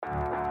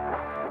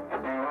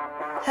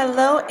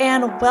Hello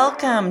and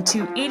welcome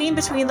to Eating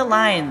Between the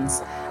Lines.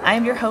 I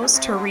am your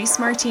host, Therese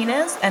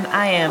Martinez, and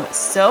I am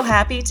so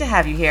happy to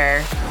have you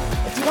here.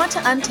 If you want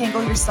to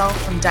untangle yourself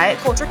from diet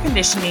culture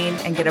conditioning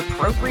and get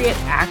appropriate,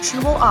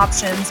 actionable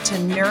options to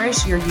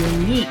nourish your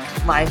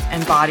unique life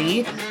and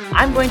body,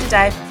 I'm going to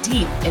dive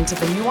deep into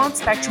the nuanced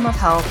spectrum of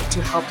health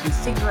to help you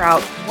figure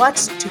out what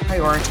to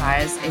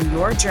prioritize in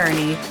your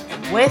journey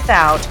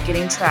without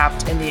getting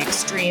trapped in the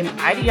extreme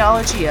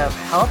ideology of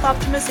health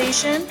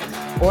optimization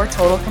or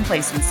total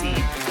complacency.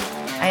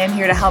 I am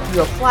here to help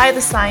you apply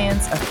the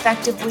science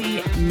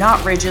effectively,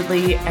 not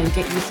rigidly, and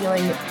get you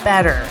feeling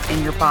better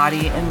in your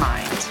body and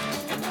mind.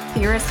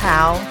 Here is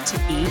how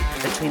to eat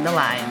between the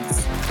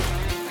lines.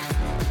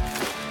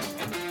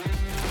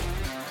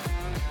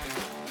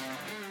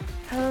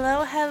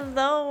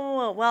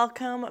 Hello.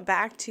 Welcome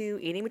back to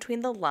Eating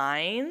Between the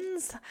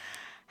Lines.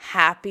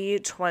 Happy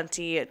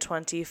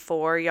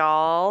 2024,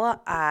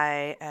 y'all.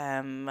 I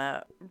am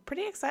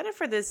pretty excited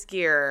for this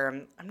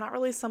year. I'm not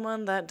really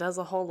someone that does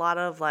a whole lot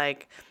of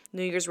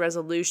New Year's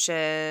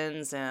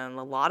resolutions and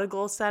a lot of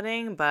goal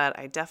setting, but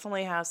I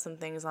definitely have some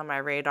things on my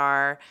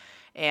radar,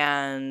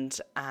 and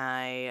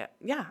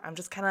I'm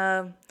just kind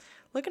of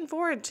looking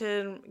forward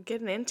to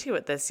getting into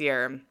it this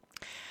year.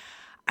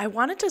 I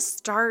wanted to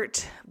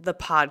start the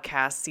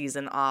podcast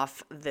season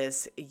off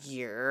this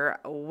year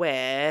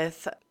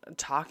with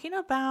talking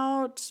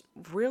about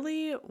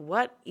really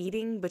what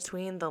eating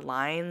between the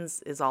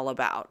lines is all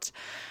about.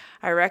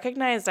 I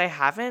recognized I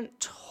haven't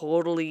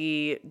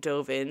totally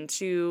dove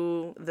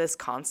into this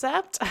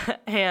concept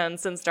and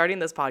since starting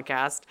this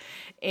podcast,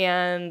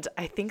 and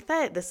I think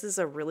that this is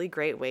a really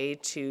great way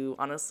to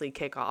honestly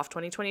kick off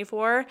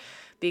 2024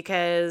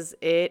 because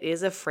it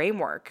is a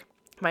framework.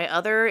 My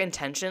other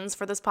intentions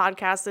for this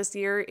podcast this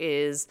year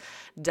is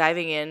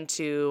diving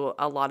into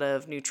a lot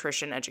of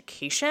nutrition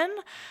education.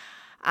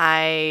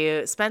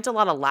 I spent a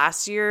lot of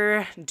last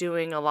year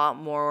doing a lot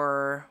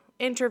more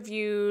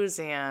interviews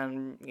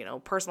and,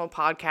 personal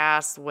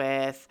podcasts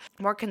with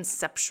more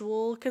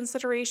conceptual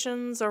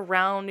considerations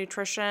around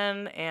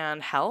nutrition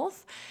and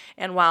health.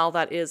 And while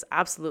that is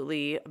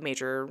absolutely a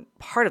major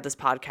part of this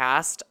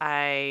podcast,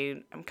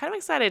 I am kind of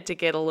excited to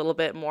get a little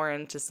bit more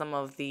into some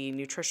of the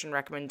nutrition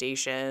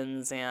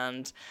recommendations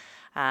and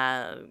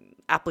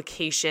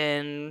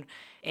application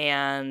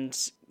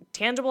and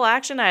tangible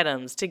action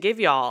items to give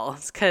y'all.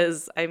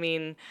 Because,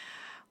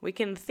 we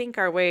can think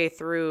our way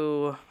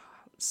through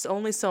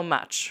only so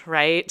much,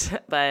 right?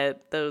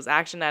 But those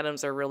action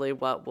items are really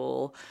what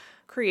will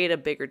create a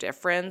bigger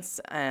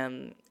difference,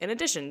 in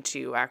addition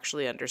to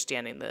actually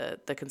understanding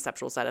the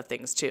conceptual side of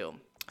things too.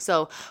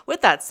 So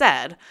with that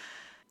said,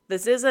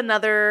 this is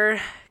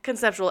another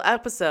conceptual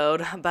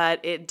episode,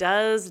 but it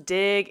does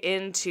dig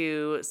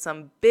into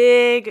some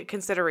big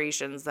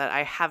considerations that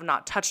I have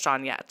not touched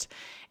on yet.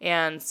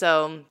 And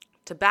so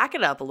to back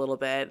it up a little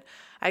bit,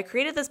 I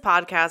created this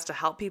podcast to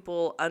help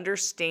people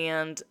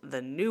understand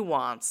the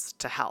nuance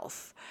to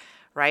health,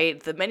 right?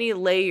 The many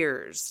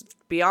layers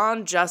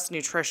beyond just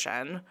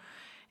nutrition.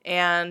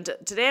 And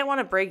today I want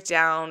to break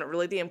down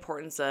really the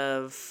importance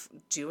of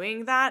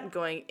doing that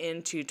going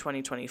into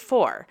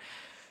 2024.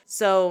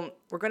 So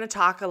we're going to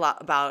talk a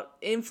lot about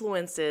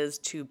influences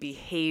to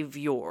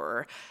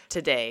behavior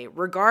today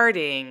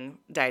regarding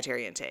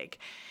dietary intake.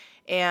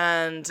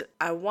 And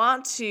I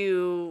want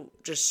to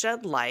just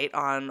shed light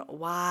on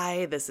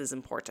why this is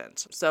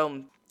important.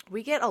 So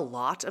we get a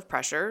lot of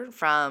pressure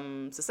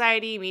from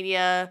society,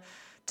 media,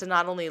 to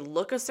not only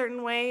look a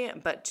certain way,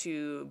 but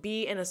to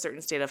be in a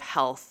certain state of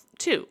health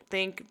too.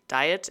 Think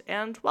diet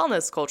and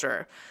wellness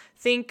culture.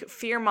 Think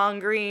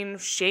fear-mongering,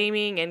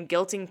 shaming, and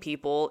guilting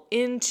people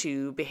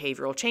into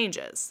behavioral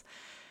changes.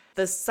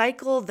 The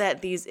cycle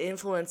that these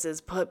influences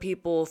put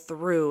people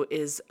through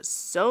is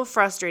so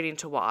frustrating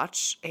to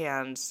watch,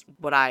 and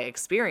what I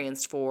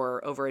experienced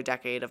for over a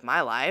decade of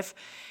my life.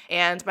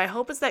 And my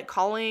hope is that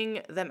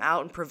calling them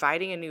out and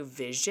providing a new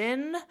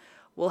vision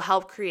will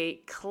help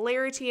create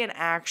clarity and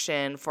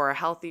action for a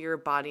healthier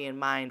body and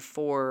mind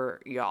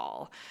for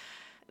y'all.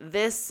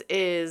 This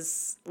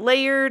is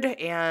layered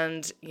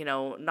and,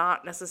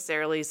 not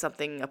necessarily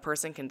something a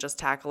person can just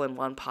tackle in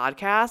one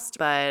podcast,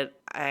 but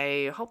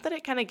I hope that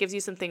it kind of gives you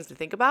some things to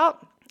think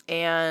about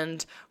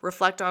and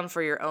reflect on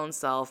for your own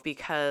self,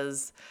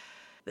 because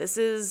this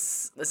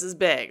is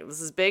big. This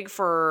is big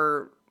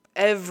for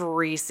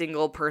every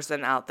single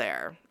person out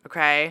there,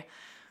 okay?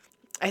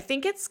 I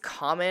think it's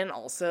common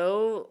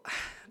also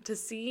to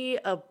see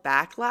a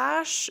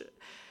backlash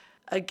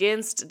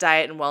against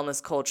diet and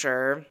wellness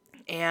culture.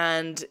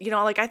 And,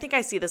 I think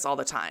I see this all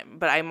the time,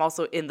 but I'm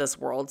also in this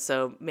world,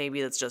 so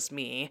maybe it's just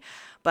me.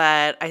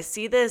 But I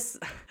see this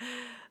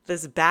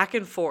back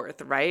and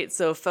forth, right?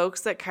 So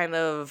folks that kind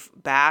of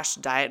bash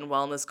diet and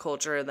wellness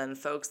culture, then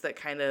folks that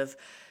kind of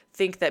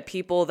think that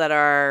people that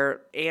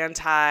are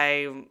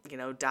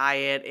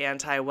diet,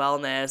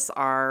 anti-wellness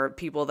are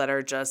people that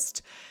are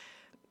just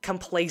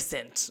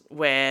complacent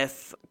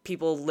with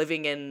people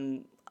living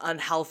in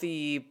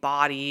unhealthy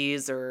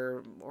bodies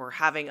or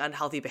having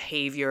unhealthy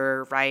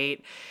behavior,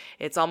 right?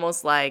 It's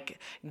almost like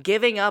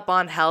giving up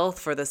on health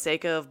for the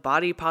sake of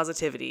body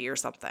positivity or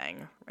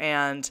something.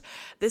 And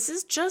this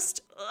is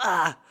just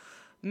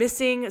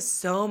missing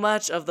so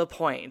much of the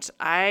point.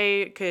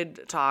 I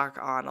could talk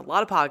on a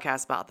lot of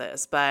podcasts about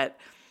this, but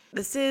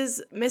this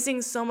is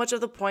missing so much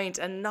of the point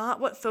and not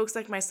what folks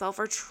like myself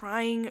are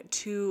trying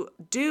to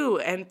do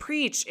and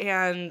preach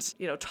and,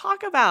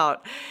 talk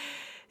about.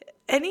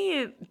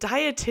 Any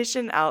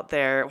dietitian out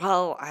there,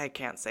 well, I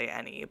can't say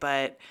any,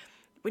 but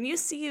when you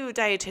see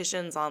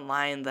dietitians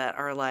online that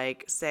are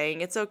like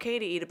saying it's okay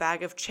to eat a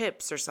bag of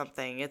chips or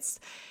something, it's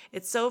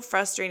so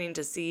frustrating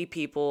to see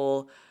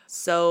people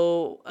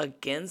so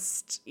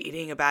against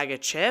eating a bag of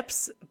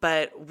chips,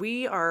 but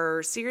we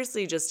are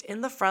seriously just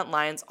in the front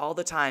lines all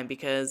the time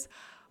because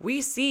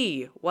we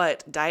see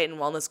what diet and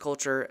wellness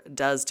culture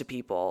does to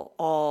people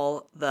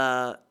all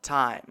the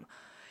time.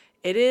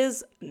 It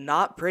is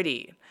not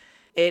pretty.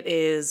 It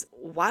is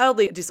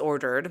wildly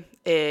disordered.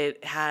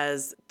 It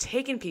has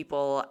taken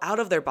people out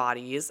of their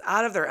bodies,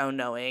 out of their own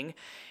knowing.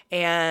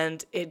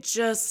 And it's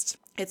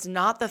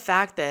not the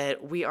fact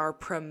that we are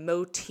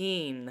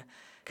promoting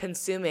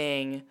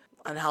consuming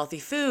unhealthy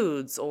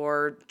foods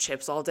or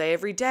chips all day,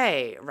 every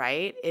day,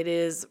 right? It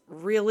is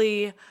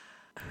really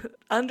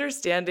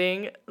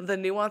understanding the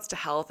nuance to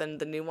health and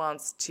the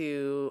nuance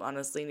to,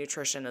 honestly,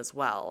 nutrition as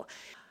well.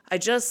 I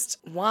just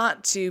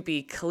want to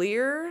be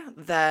clear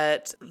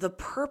that the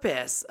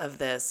purpose of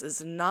this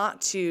is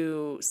not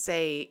to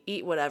say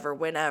eat whatever,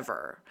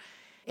 whenever,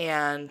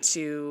 and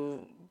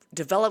to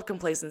develop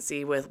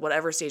complacency with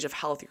whatever stage of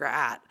health you're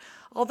at.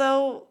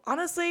 Although,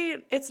 honestly,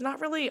 it's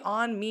not really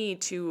on me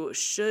to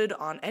should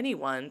on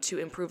anyone to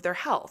improve their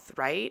health,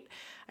 right?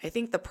 I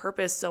think the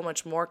purpose so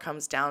much more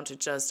comes down to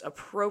just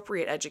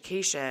appropriate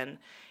education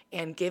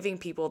and giving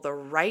people the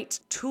right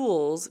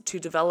tools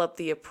to develop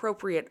the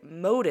appropriate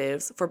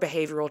motives for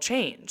behavioral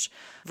change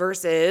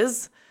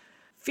versus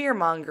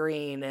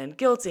fear-mongering and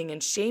guilting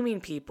and shaming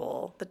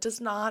people. That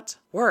does not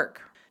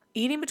work.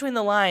 Eating between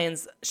the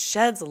lines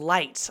sheds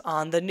light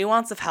on the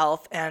nuance of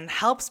health and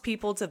helps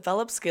people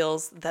develop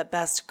skills that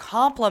best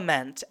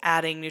complement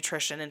adding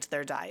nutrition into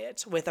their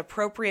diet with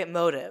appropriate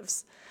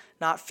motives,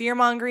 not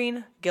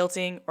fear-mongering,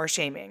 guilting, or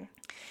shaming.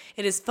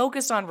 It is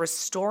focused on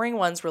restoring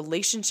one's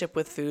relationship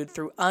with food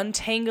through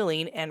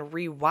untangling and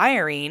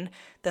rewiring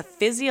the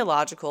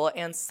physiological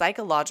and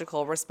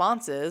psychological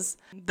responses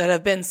that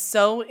have been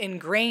so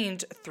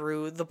ingrained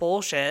through the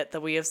bullshit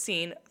that we have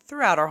seen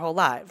throughout our whole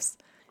lives.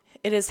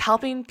 It is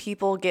helping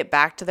people get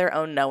back to their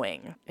own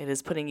knowing. It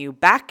is putting you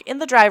back in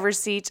the driver's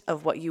seat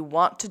of what you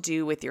want to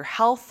do with your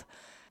health,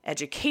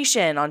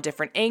 education on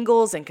different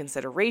angles and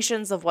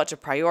considerations of what to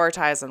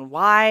prioritize and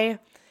why,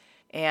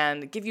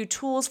 and give you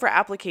tools for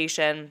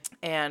application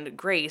and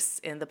grace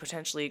in the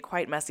potentially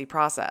quite messy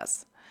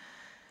process.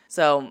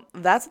 So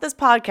that's what this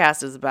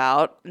podcast is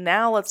about.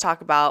 Now let's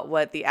talk about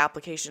what the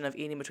application of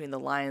eating between the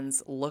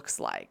lines looks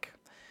like.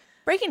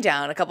 Breaking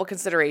down a couple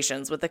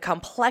considerations with the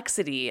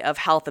complexity of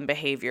health and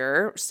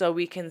behavior so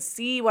we can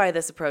see why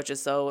this approach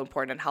is so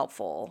important and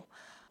helpful.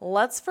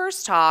 Let's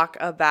first talk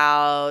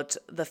about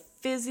the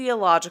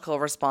physiological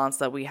response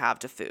that we have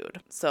to food.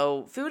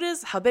 So food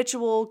is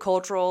habitual,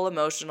 cultural,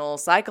 emotional,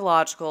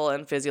 psychological,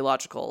 and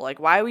physiological. Like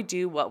why we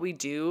do what we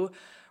do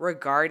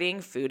regarding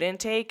food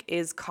intake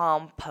is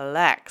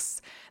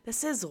complex.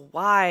 This is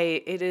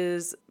why it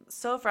is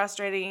so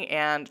frustrating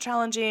and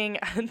challenging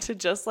to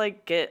just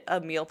get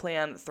a meal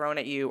plan thrown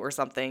at you or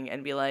something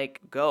and be like,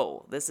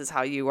 go, this is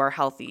how you are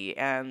healthy.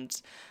 And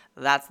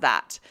that's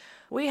that.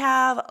 We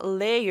have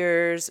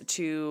layers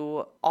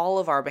to all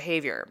of our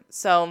behavior.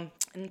 So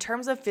in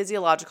terms of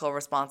physiological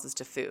responses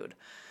to food,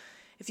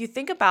 if you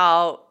think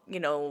about,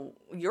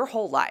 your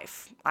whole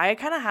life, I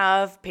kind of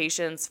have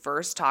patients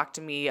first talk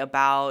to me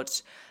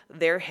about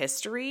their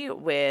history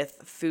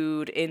with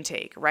food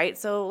intake, right?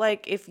 So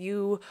if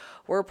you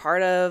were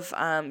part of,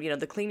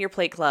 the Clean Your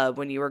Plate Club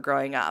when you were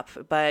growing up,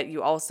 but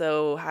you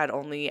also had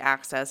only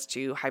access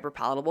to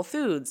hyperpalatable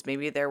foods,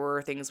 maybe there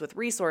were things with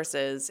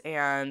resources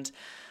and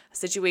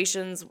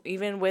situations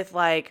even with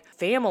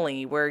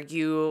family where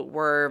you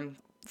were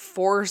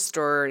forced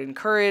or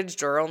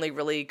encouraged or only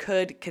really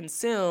could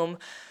consume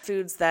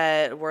foods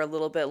that were a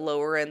little bit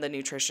lower in the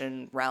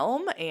nutrition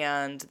realm,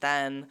 and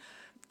then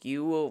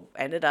you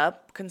ended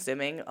up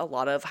consuming a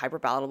lot of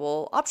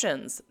hyperpalatable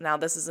options. Now,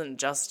 this isn't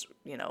just,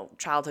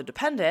 childhood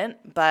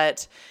dependent,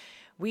 but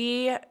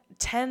we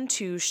tend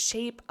to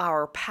shape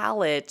our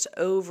palate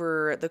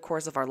over the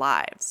course of our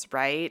lives,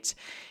 right?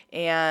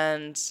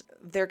 And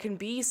there can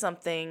be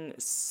something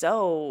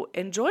so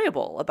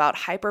enjoyable about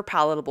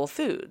hyperpalatable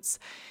foods.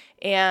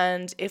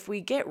 And if we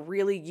get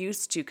really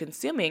used to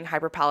consuming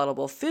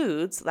hyperpalatable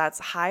foods, that's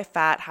high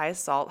fat, high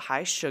salt,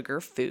 high sugar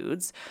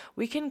foods,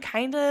 we can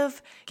kind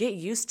of get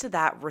used to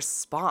that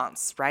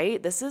response,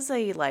 right? This is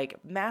a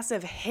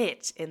massive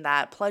hit in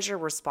that pleasure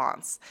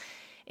response.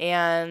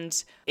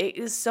 And it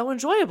is so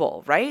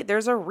enjoyable, right?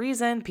 There's a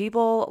reason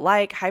people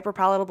like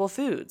hyperpalatable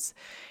foods.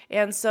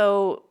 And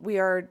so we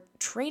are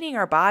training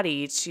our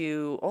body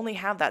to only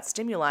have that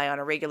stimuli on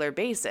a regular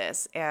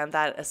basis. And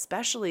that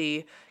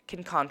especially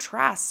can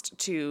contrast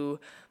to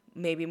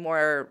maybe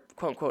more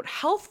quote unquote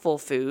healthful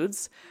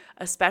foods,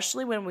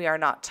 especially when we are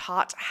not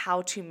taught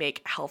how to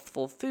make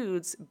healthful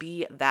foods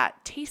be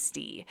that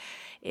tasty.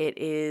 It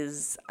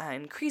is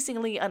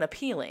increasingly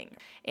unappealing.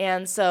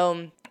 And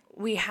so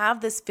we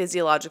have this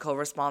physiological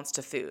response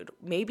to food.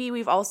 Maybe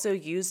we've also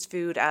used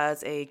food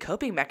as a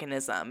coping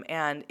mechanism,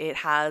 and it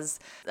has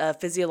a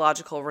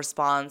physiological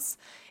response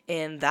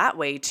in that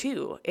way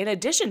too, in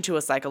addition to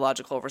a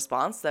psychological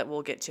response that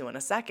we'll get to in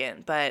a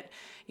second. But,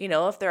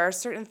 if there are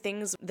certain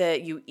things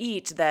that you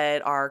eat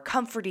that are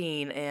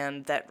comforting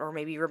and that, or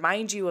maybe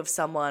remind you of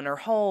someone or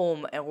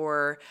home,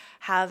 or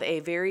have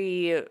a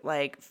very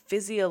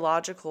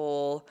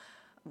physiological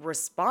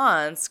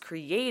response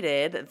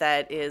created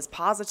that is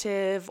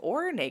positive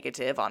or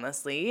negative,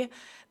 honestly,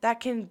 that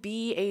can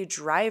be a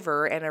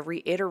driver and a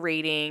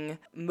reiterating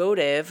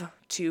motive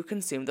to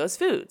consume those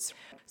foods.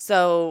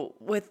 So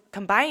with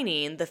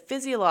combining the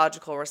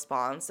physiological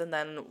response and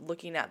then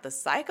looking at the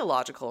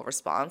psychological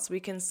response, we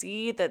can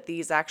see that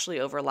these actually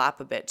overlap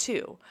a bit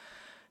too.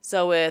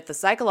 So with the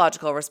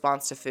psychological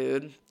response to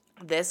food,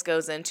 this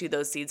goes into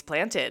those seeds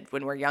planted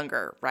when we're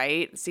younger,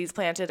 right? Seeds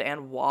planted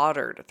and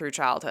watered through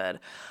childhood,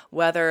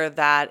 whether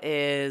that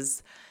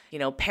is,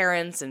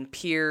 parents and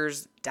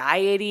peers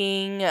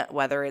dieting,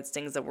 whether it's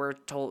things that we're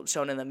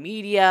shown in the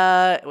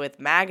media, with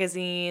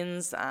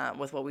magazines,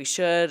 with what we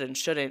should and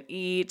shouldn't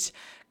eat,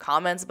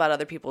 comments about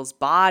other people's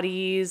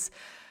bodies,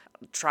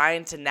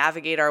 trying to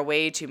navigate our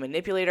way to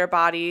manipulate our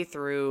body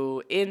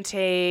through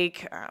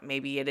intake.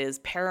 Maybe it is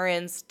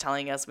parents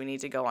telling us we need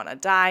to go on a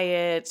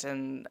diet,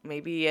 and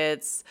maybe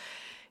it's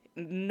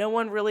no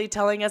one really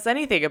telling us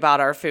anything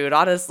about our food,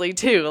 honestly,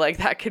 too.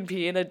 That could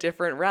be in a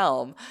different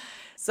realm.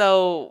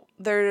 So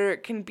there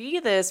can be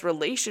this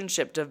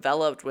relationship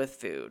developed with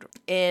food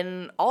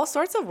in all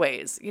sorts of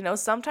ways.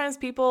 Sometimes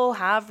people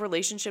have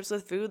relationships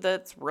with food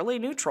that's really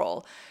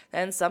neutral,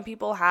 and some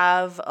people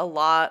have a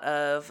lot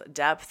of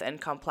depth and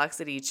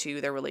complexity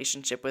to their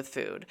relationship with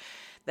food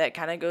that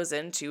kind of goes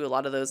into a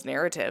lot of those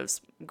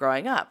narratives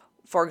growing up.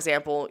 For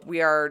example,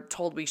 we are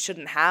told we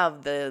shouldn't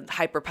have the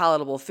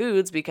hyperpalatable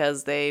foods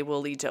because they will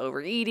lead to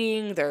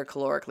overeating, they're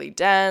calorically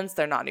dense,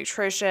 they're not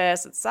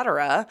nutritious,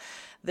 etc.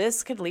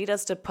 This could lead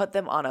us to put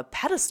them on a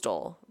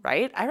pedestal,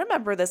 right? I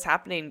remember this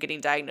happening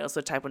getting diagnosed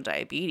with type 1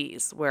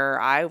 diabetes,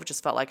 where I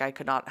just felt like I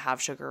could not have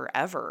sugar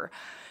ever.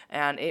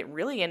 And it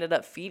really ended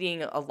up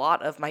feeding a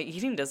lot of my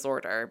eating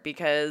disorder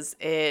because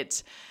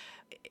it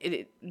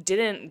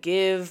didn't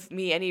give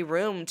me any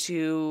room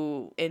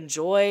to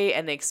enjoy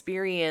and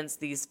experience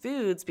these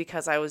foods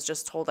because I was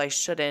just told I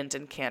shouldn't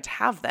and can't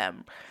have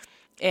them.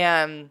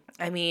 And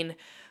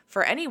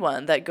for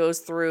anyone that goes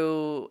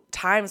through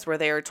times where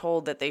they are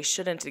told that they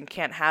shouldn't and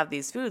can't have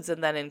these foods,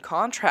 and then in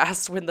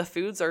contrast, when the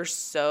foods are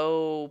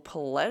so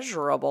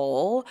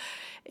pleasurable,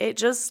 it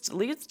just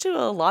leads to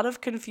a lot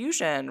of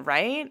confusion,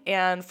 right?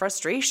 And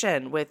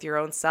frustration with your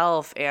own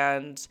self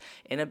and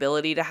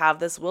inability to have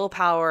this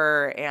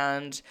willpower,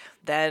 and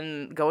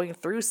then going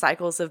through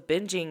cycles of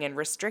binging and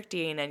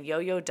restricting and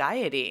yo-yo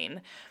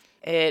dieting.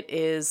 It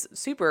is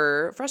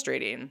super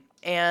frustrating.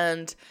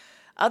 And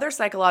other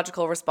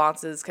psychological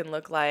responses can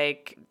look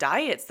like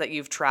diets that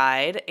you've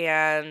tried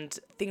and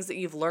things that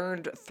you've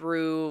learned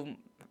through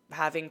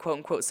having quote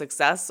unquote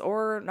success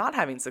or not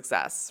having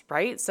success,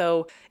 right?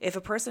 So if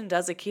a person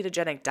does a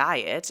ketogenic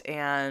diet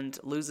and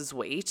loses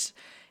weight,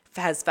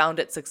 has found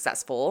it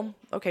successful,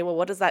 okay, well,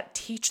 what does that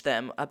teach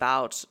them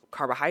about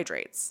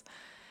carbohydrates?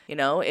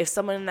 If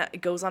someone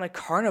goes on a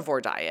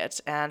carnivore diet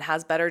and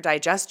has better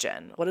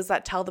digestion, what does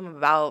that tell them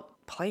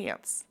about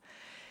plants?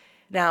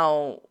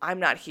 Now, I'm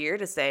not here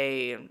to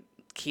say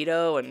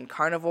keto and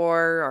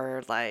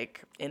carnivore are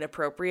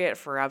inappropriate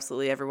for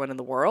absolutely everyone in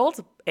the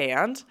world.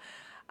 And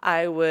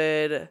I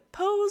would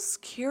pose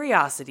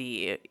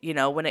curiosity,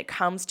 when it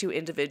comes to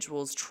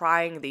individuals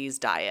trying these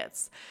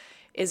diets.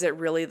 Is it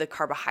really the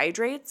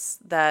carbohydrates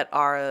that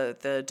are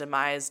the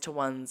demise to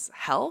one's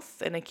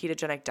health in a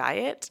ketogenic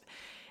diet?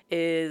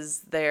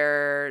 Is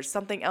there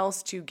something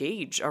else to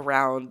gauge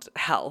around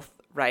health,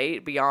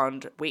 right,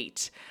 beyond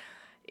weight?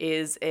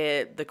 Is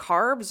it the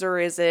carbs, or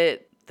is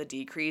it the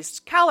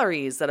decreased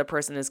calories that a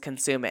person is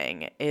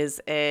consuming? Is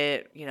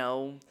it,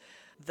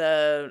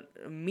 the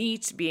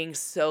meat being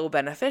so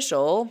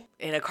beneficial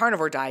in a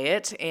carnivore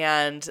diet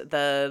and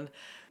the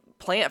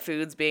plant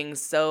foods being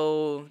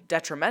so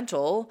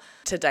detrimental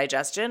to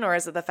digestion? Or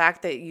is it the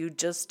fact that you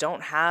just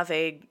don't have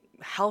a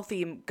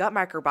healthy gut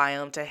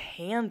microbiome to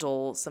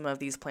handle some of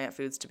these plant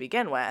foods to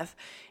begin with?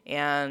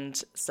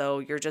 And so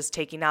you're just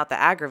taking out the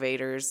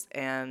aggravators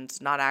and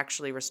not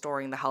actually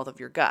restoring the health of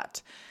your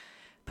gut.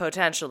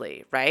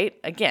 Potentially, right?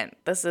 Again,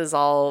 this is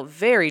all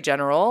very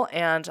general,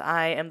 and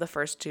I am the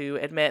first to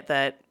admit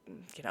that,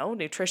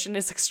 nutrition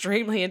is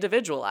extremely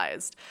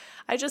individualized.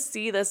 I just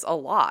see this a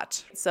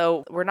lot.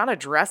 So we're not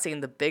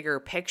addressing the bigger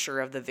picture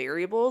of the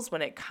variables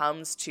when it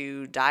comes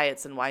to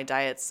diets and why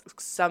diets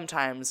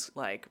sometimes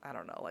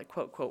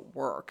quote, quote,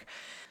 work.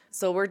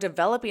 So we're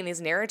developing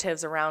these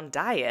narratives around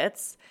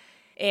diets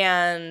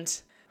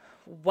and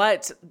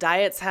what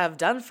diets have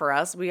done for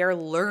us. We are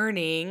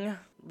learning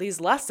these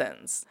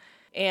lessons.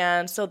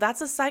 And so that's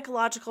a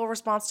psychological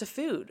response to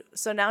food.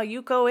 So now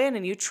you go in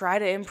and you try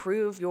to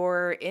improve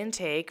your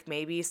intake,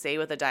 maybe say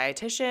with a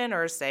dietitian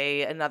or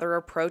say another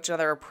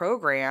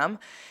program.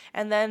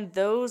 And then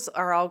those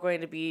are all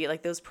going to be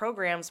those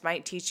programs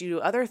might teach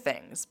you other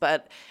things.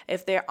 But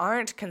if they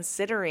aren't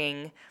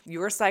considering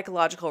your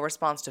psychological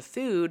response to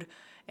food,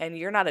 and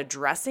you're not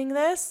addressing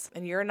this,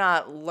 and you're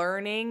not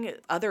learning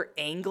other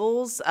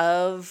angles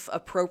of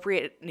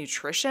appropriate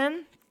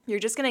nutrition, you're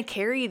just going to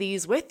carry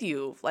these with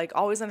you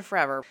always and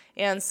forever.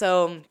 And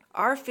so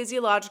our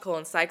physiological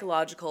and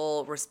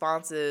psychological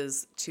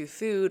responses to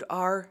food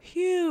are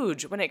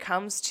huge when it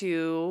comes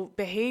to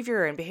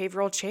behavior and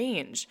behavioral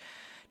change.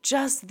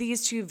 Just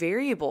these two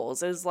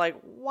variables is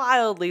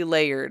wildly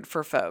layered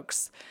for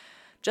folks.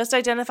 Just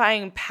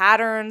identifying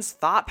patterns,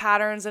 thought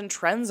patterns, and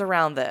trends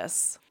around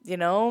this,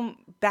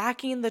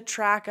 backing the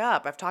track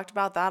up. I've talked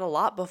about that a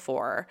lot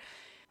before.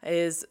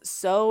 Is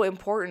so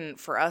important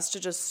for us to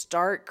just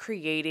start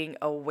creating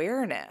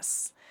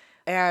awareness.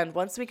 And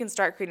once we can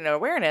start creating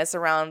awareness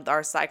around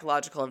our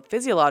psychological and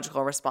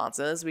physiological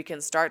responses, we can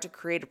start to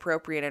create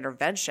appropriate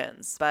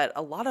interventions. But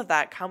a lot of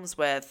that comes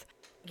with,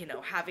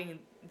 having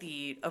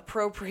the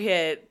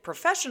appropriate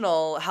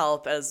professional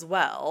help as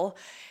well,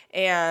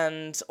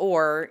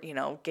 or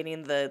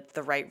getting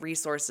the right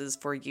resources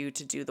for you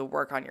to do the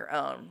work on your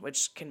own,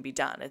 which can be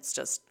done. It's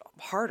just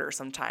harder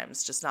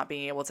sometimes, just not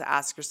being able to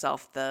ask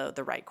yourself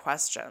the right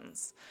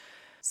questions.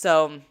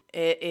 So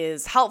it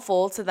is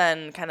helpful to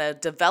then kind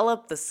of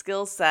develop the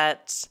skill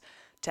set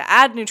to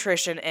add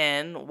nutrition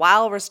in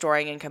while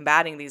restoring and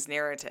combating these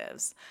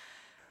narratives.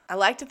 I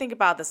like to think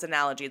about this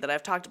analogy that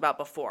I've talked about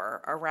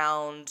before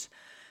around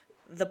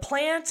the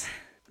plant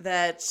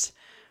that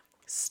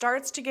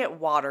starts to get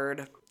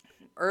watered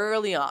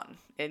early on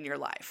in your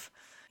life.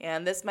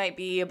 And this might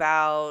be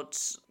about,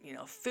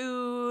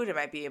 food, it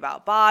might be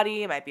about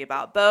body, it might be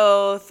about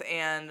both.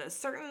 And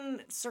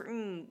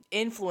certain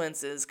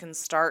influences can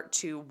start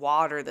to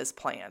water this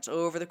plant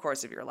over the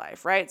course of your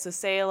life, right? So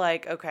say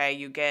okay,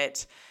 you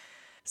get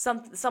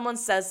someone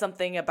says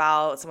something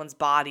about someone's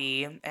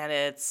body and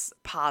it's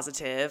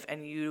positive,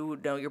 and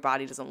your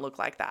body doesn't look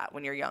like that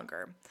when you're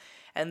younger.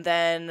 And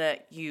then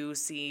you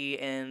see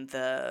in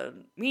the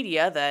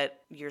media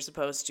that you're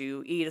supposed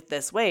to eat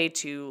this way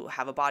to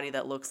have a body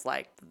that looks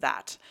like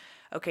that.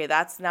 Okay,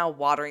 that's now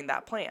watering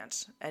that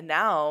plant. And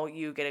now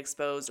you get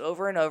exposed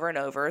over and over and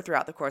over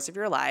throughout the course of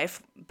your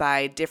life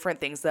by different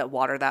things that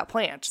water that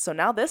plant. So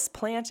now this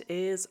plant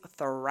is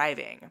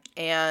thriving.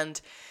 And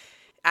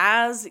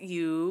as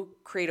you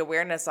create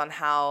awareness on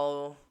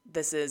how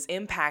this is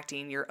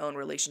impacting your own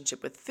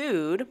relationship with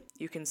food,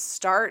 you can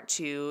start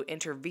to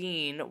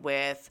intervene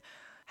with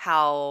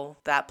how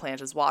that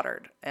plant is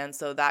watered. And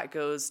so that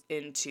goes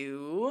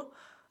into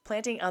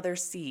planting other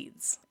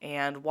seeds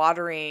and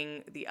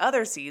watering the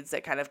other seeds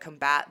that kind of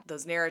combat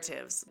those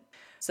narratives.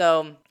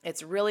 So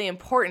it's really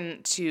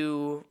important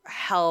to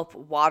help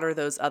water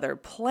those other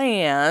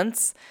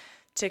plants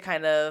to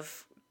kind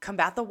of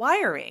combat the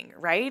wiring,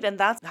 right? And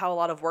that's how a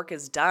lot of work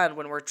is done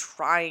when we're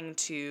trying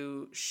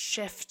to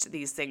shift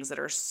these things that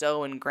are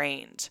so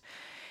ingrained.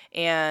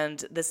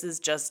 And this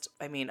is just,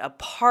 a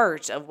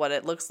part of what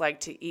it looks like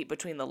to eat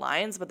between the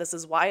lines. But this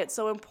is why it's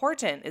so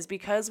important, is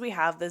because we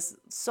have this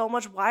so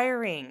much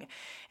wiring.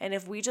 And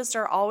if we just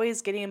are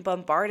always getting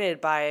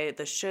bombarded by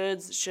the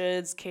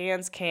shoulds,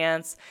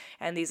 can'ts,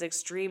 and these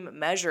extreme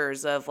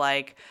measures of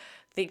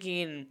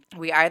thinking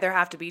we either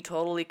have to be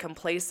totally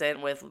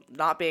complacent with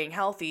not being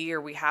healthy,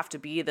 or we have to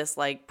be this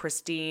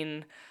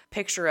pristine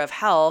picture of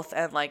health,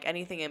 and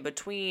anything in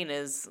between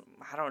is,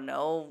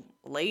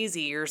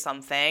 lazy or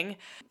something.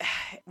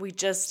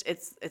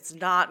 It's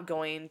not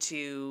going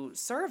to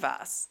serve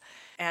us.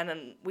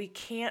 And we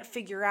can't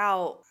figure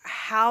out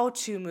how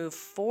to move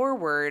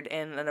forward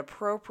in an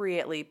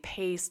appropriately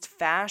paced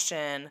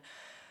fashion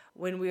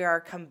when we are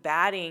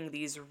combating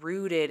these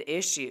rooted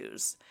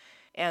issues.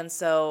 And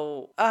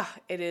so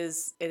it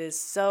is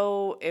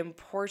so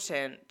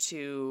important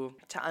to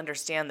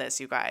understand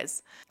this, you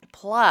guys.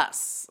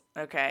 Plus,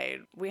 okay,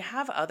 we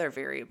have other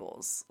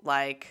variables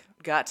like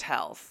gut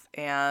health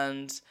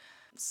and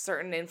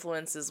certain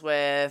influences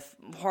with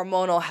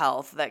hormonal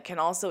health that can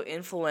also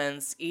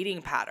influence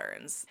eating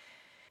patterns.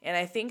 And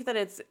I think that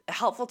it's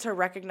helpful to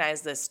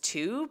recognize this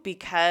too,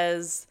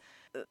 because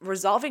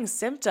resolving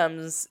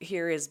symptoms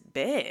here is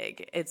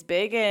big. It's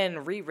big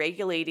in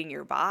re-regulating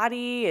your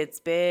body. It's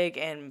big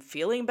in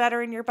feeling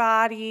better in your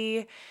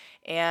body.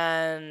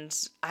 And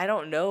I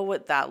don't know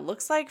what that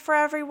looks like for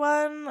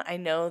everyone. I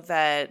know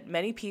that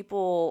many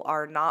people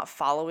are not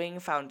following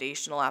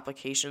foundational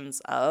applications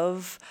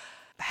of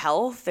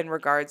health in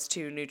regards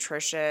to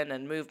nutrition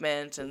and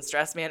movement and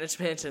stress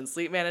management and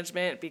sleep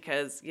management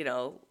because,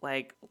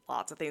 like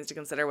lots of things to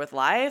consider with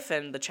life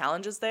and the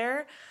challenges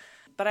there.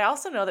 But I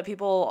also know that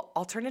people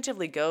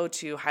alternatively go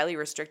to highly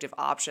restrictive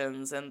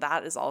options, and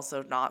that is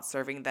also not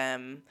serving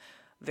them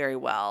very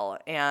well.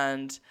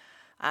 And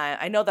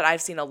I know that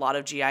I've seen a lot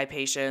of GI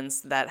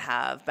patients that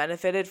have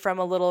benefited from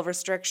a little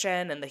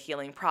restriction in the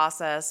healing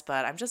process,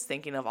 but I'm just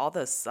thinking of all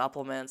the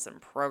supplements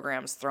and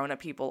programs thrown at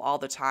people all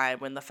the time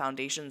when the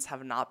foundations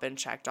have not been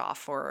checked off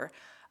for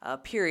a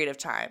period of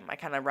time. I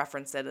kind of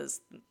reference it as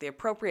the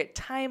appropriate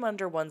time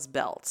under one's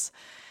belt.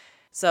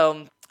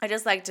 So I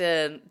just like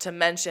to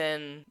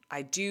mention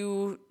I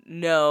do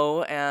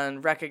know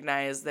and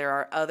recognize there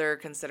are other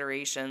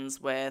considerations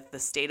with the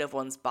state of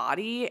one's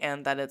body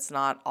and that it's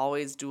not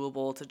always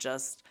doable to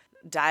just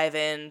dive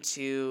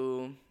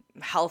into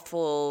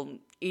healthful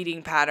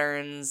eating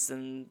patterns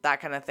and that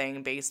kind of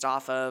thing based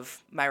off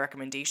of my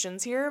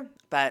recommendations here.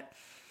 But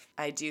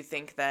I do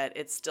think that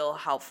it's still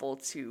helpful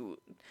to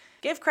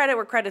give credit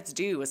where credit's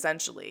due,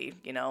 essentially,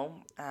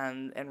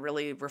 and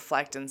really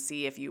reflect and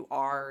see if you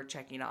are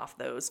checking off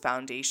those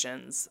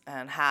foundations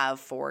and have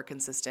for a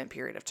consistent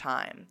period of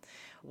time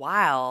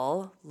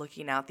while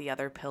looking at the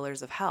other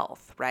pillars of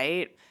health,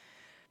 right?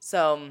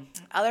 So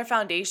other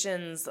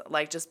foundations,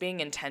 like just being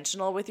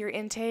intentional with your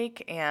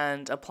intake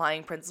and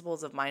applying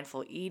principles of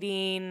mindful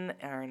eating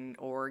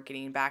or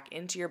getting back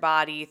into your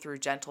body through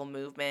gentle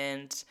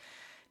movement,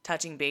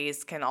 touching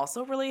base can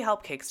also really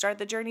help kickstart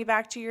the journey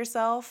back to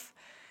yourself.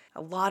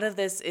 A lot of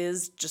this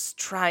is just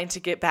trying to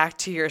get back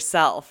to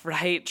yourself,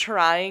 right?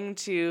 Trying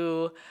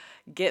to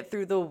get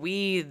through the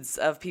weeds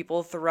of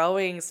people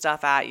throwing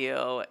stuff at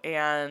you.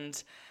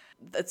 And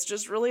it's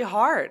just really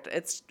hard.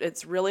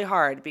 It's really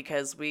hard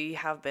because we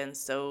have been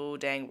so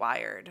dang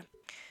wired.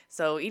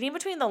 So eating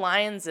between the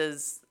lines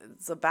it's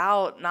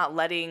about not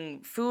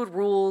letting food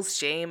rules,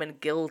 shame,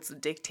 and guilt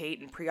dictate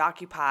and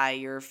preoccupy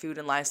your food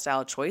and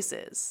lifestyle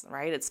choices,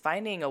 right? It's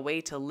finding a way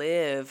to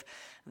live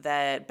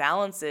that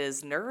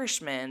balances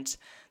nourishment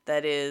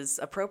that is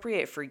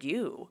appropriate for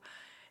you.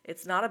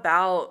 It's not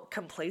about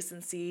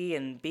complacency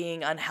and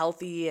being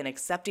unhealthy and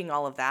accepting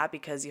all of that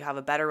because you have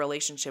a better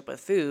relationship with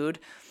food.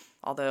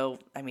 Although,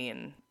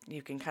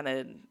 you can kind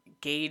of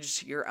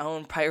gauge your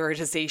own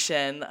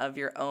prioritization of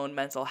your own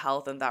mental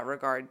health in that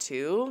regard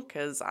too,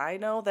 because I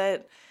know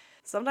that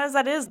sometimes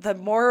that is the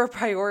more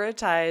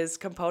prioritized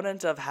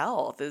component of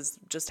health is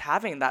just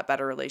having that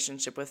better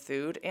relationship with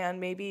food, and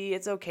maybe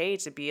it's okay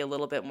to be a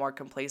little bit more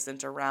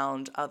complacent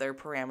around other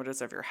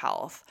parameters of your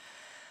health.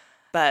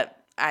 But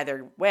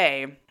either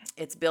way,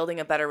 it's building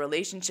a better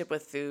relationship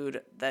with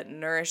food that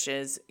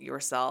nourishes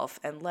yourself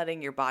and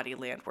letting your body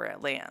land where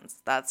it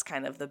lands. That's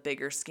kind of the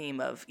bigger scheme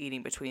of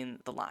eating between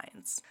the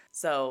lines.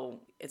 So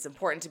it's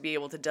important to be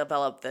able to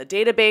develop the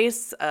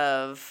database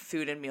of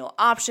food and meal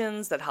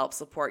options that help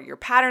support your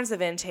patterns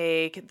of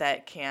intake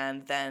that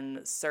can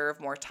then serve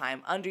more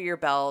time under your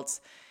belt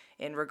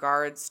in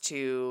regards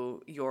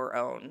to your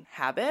own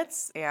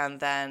habits,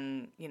 and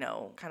then,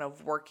 kind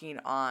of working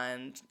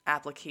on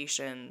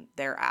application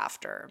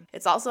thereafter.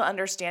 It's also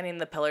understanding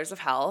the pillars of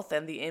health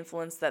and the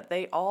influence that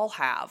they all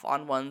have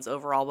on one's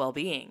overall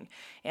well-being,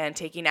 and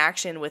taking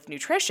action with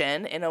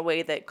nutrition in a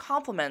way that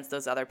complements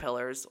those other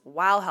pillars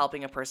while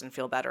helping a person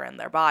feel better in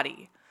their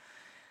body.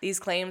 These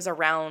claims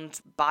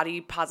around body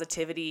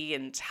positivity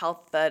and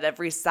health at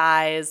every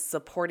size,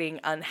 supporting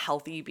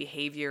unhealthy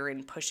behavior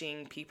and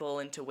pushing people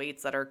into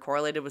weights that are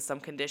correlated with some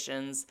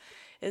conditions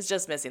is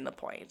just missing the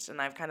point.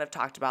 And I've kind of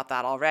talked about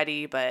that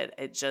already, but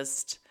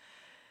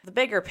the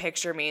bigger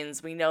picture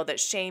means we know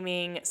that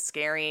shaming,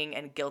 scaring,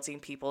 and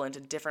guilting people into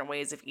different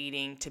ways of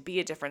eating to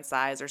be a different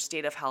size or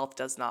state of health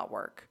does not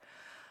work.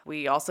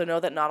 We also know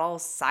that not all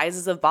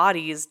sizes of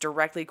bodies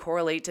directly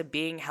correlate to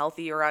being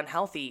healthy or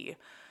unhealthy.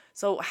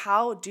 So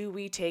how do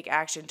we take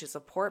action to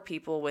support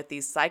people with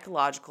these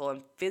psychological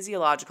and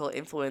physiological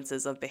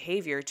influences of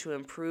behavior to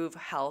improve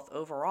health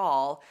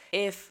overall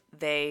if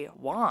they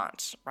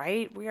want,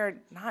 right? We are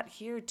not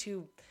here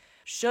to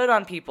should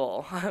on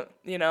people,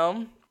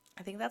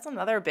 I think that's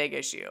another big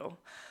issue.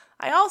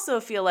 I also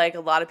feel like a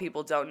lot of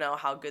people don't know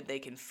how good they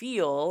can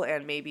feel,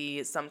 and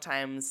maybe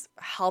sometimes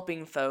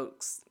helping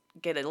folks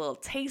get a little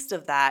taste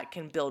of that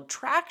can build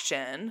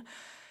traction.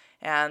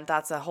 And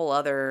that's a whole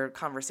other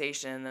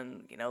conversation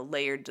and,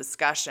 layered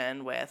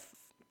discussion with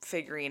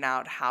figuring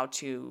out how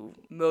to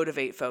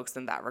motivate folks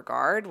in that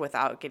regard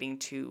without getting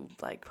too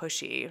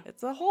pushy.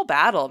 It's a whole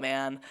battle,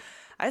 man.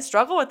 I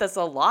struggle with this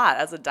a lot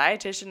as a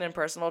dietitian and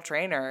personal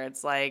trainer.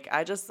 It's like,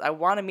 I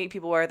want to meet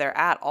people where they're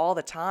at all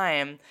the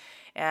time.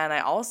 And I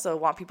also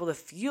want people to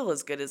feel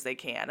as good as they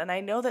can. And I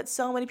know that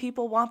so many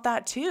people want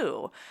that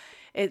too.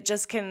 It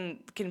just can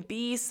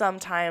be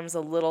sometimes a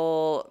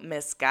little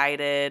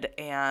misguided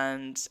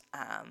and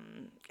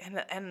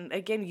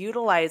again,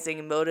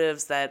 utilizing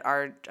motives that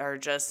are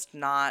just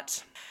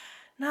not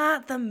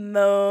the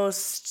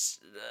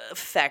most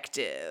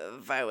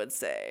effective, I would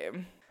say.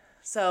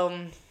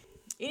 So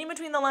eating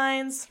between the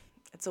lines,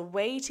 It's a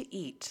way to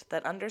eat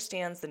that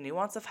understands the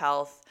nuance of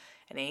health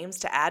and aims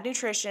to add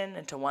nutrition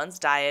into one's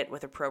diet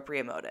with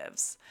appropriate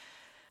motives.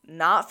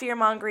 Not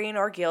fear-mongering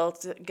or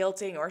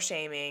guilting or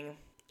shaming,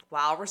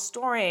 while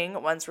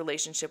restoring one's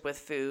relationship with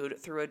food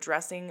through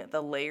addressing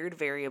the layered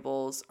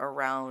variables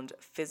around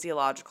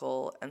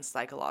physiological and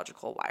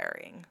psychological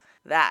wiring.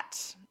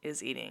 That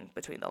is eating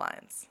between the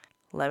lines.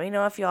 Let me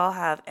know if y'all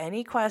have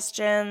any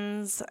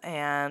questions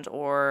and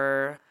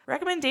or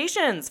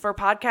recommendations for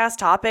podcast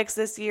topics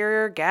this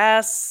year,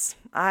 guests.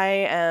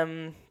 I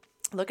am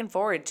looking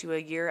forward to a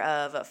year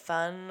of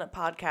fun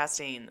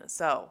podcasting.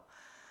 So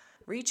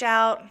reach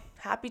out.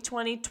 Happy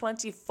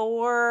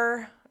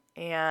 2024,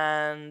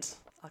 and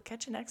I'll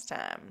catch you next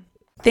time.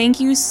 Thank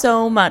you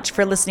so much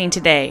for listening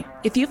today.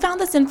 If you found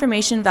this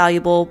information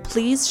valuable,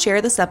 please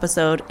share this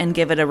episode and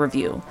give it a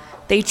review.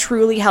 They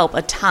truly help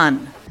a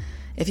ton.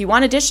 If you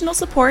want additional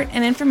support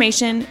and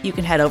information, you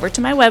can head over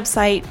to my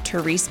website,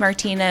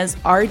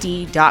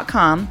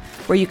 teresemartinezrd.com,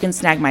 where you can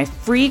snag my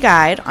free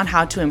guide on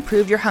how to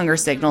improve your hunger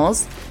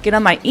signals, get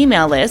on my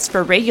email list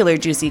for regular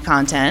juicy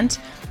content,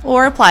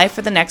 or apply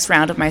for the next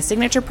round of my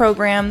signature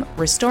program,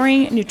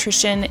 Restoring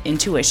Nutrition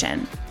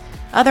Intuition.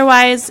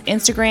 Otherwise,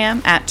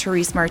 Instagram at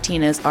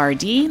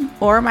teresemartinezrd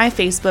or my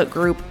Facebook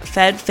group,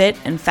 Fed, Fit,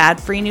 and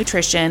Fad-Free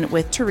Nutrition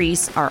with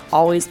Therese are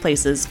always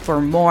places for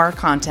more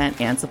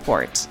content and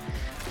support.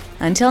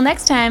 Until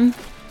next time.